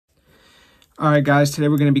All right, guys, today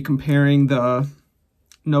we're going to be comparing the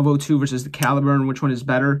Novo 2 versus the Caliburn, which one is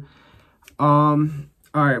better. All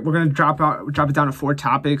right, we're going to drop it down to 4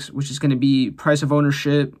 topics, which is going to be price of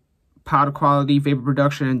ownership, powder quality, vapor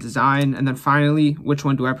production, and design, and then finally, which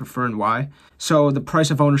one do I prefer and why. So the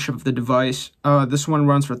price of ownership of the device, this one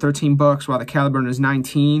runs for $13, while the Caliburn is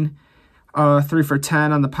 $19. 3 for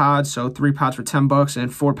 10 on the pods, so 3 pods for $10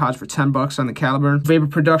 and 4 pods for $10 on the Caliburn. Vapor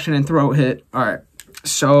production and throat hit. All right,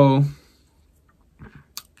 so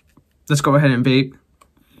let's go ahead and vape.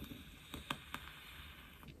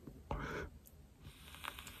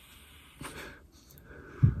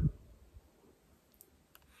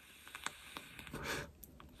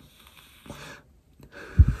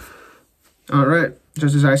 All right,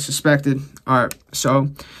 just as I suspected. All right, so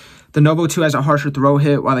the Novo 2 has a harsher throat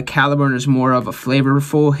hit, while the Caliburn is more of a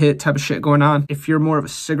flavorful hit type of shit going on. If you're more of a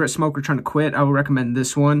cigarette smoker trying to quit, I would recommend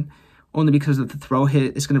this one, only because of the throat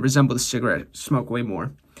hit. It's going to resemble the cigarette smoke way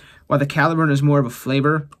more. While the Caliburn is more of a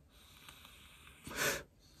flavor,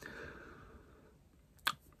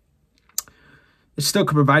 it still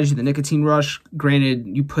could provide you the nicotine rush. Granted,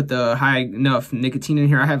 you put the high enough nicotine in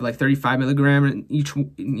here. I have like 35 milligram in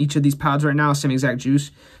each of these pods right now, same exact juice,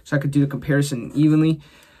 so I could do the comparison evenly.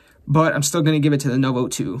 But I'm still going to give it to the Novo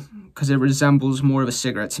 2 because it resembles more of a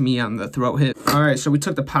cigarette to me on the throat hit. All right, so we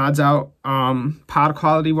took the pods out. Pod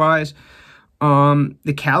quality wise,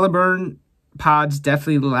 the Caliburn pods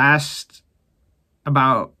definitely last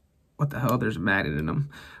about, what the hell, there's a magnet in them.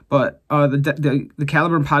 But the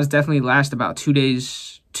Caliburn pods definitely last about 2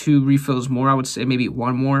 days, 2 refills more, I would say, maybe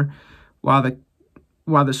 1 more. While the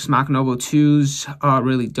Smok Novo 2s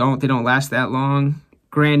really don't. They don't last that long.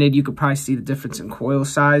 Granted, you could probably see the difference in coil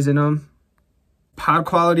size in them. Pod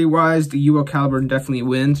quality wise, the Uwell Caliburn definitely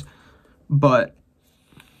wins. But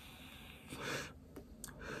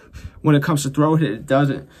when it comes to throat hit, it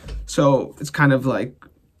doesn't. So it's kind of like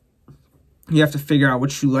you have to figure out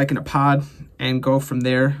what you like in a pod and go from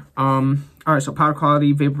there. All right, so powder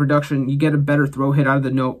quality, vapor production, you get a better throat hit out of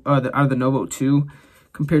the Novo 2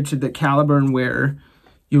 compared to the Caliburn, where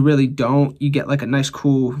you really don't. You get like a nice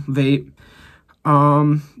cool vape.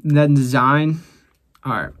 Then design.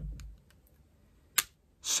 All right.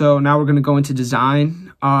 So now we're gonna go into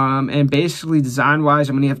design. And basically design-wise,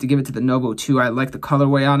 I'm gonna have to give it to the Novo 2. I like the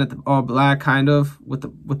colorway on it, the all black kind of with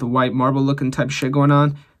the white marble looking type of shit going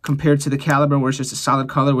on, compared to the Caliburn, where it's just a solid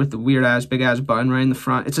color with the weird ass big ass button right in the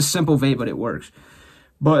front. It's a simple vape, but it works.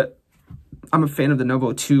 But I'm a fan of the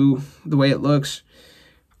Novo 2, the way it looks.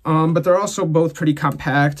 But they're also both pretty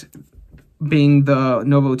compact, being the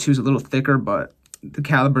Novo 2 is a little thicker, but the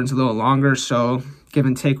Caliburn's a little longer, so give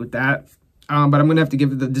and take with that. But I'm going to have to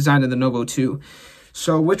give the design of the Novo 2.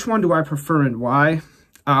 So which one do I prefer and why?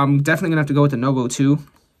 I'm definitely going to have to go with the Novo 2.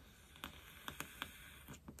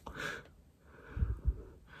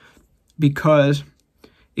 Because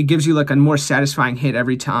it gives you like a more satisfying hit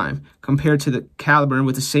every time compared to the Caliburn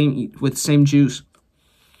with the same juice.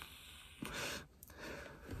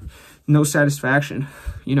 No satisfaction,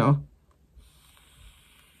 you know.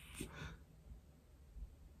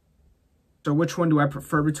 So which one do I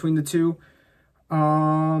prefer between the two?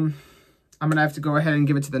 I'm going to have to go ahead and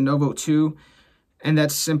give it to the Novo 2. And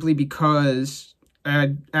that's simply because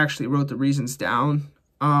I actually wrote the reasons down.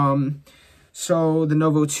 So the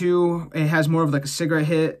Novo 2, it has more of like a cigarette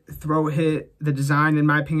hit, throat hit. The design, in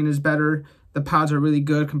my opinion, is better. The pods are really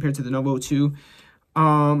good compared to the Novo 2.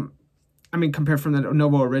 I mean, compared from the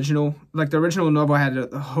Novo original. Like the original Novo had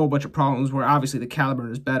a whole bunch of problems where obviously the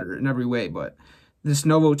Caliburn is better in every way, but this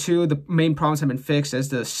Novo 2, the main problems have been fixed, as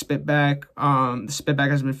the spitback. The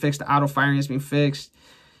spitback has been fixed. The auto firing has been fixed.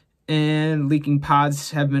 And leaking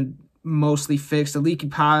pods have been mostly fixed. The leaky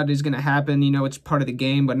pod is going to happen. You know, it's part of the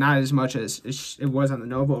game, but not as much as it was on the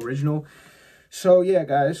Novo original. So, yeah,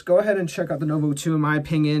 guys, go ahead and check out the Novo 2. In my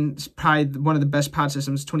opinion, it's probably one of the best pod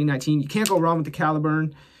systems 2019. You can't go wrong with the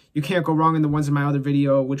Caliburn. You can't go wrong in the ones in my other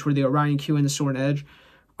video, which were the Orion Q and the Sword Edge.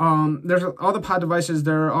 There's all the pod devices.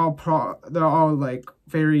 They're all like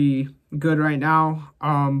very good right now.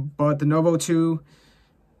 But the Novo 2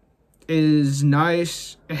 is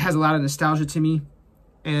nice. It has a lot of nostalgia to me,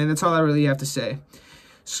 and that's all I really have to say.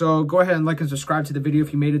 So go ahead and like and subscribe to the video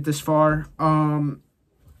if you made it this far.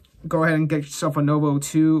 Go ahead and get yourself a Novo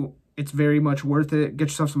 2. It's very much worth it. Get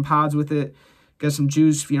yourself some pods with it. Get some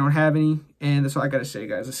juice if you don't have any. And that's all I gotta say,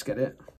 guys. Let's get it.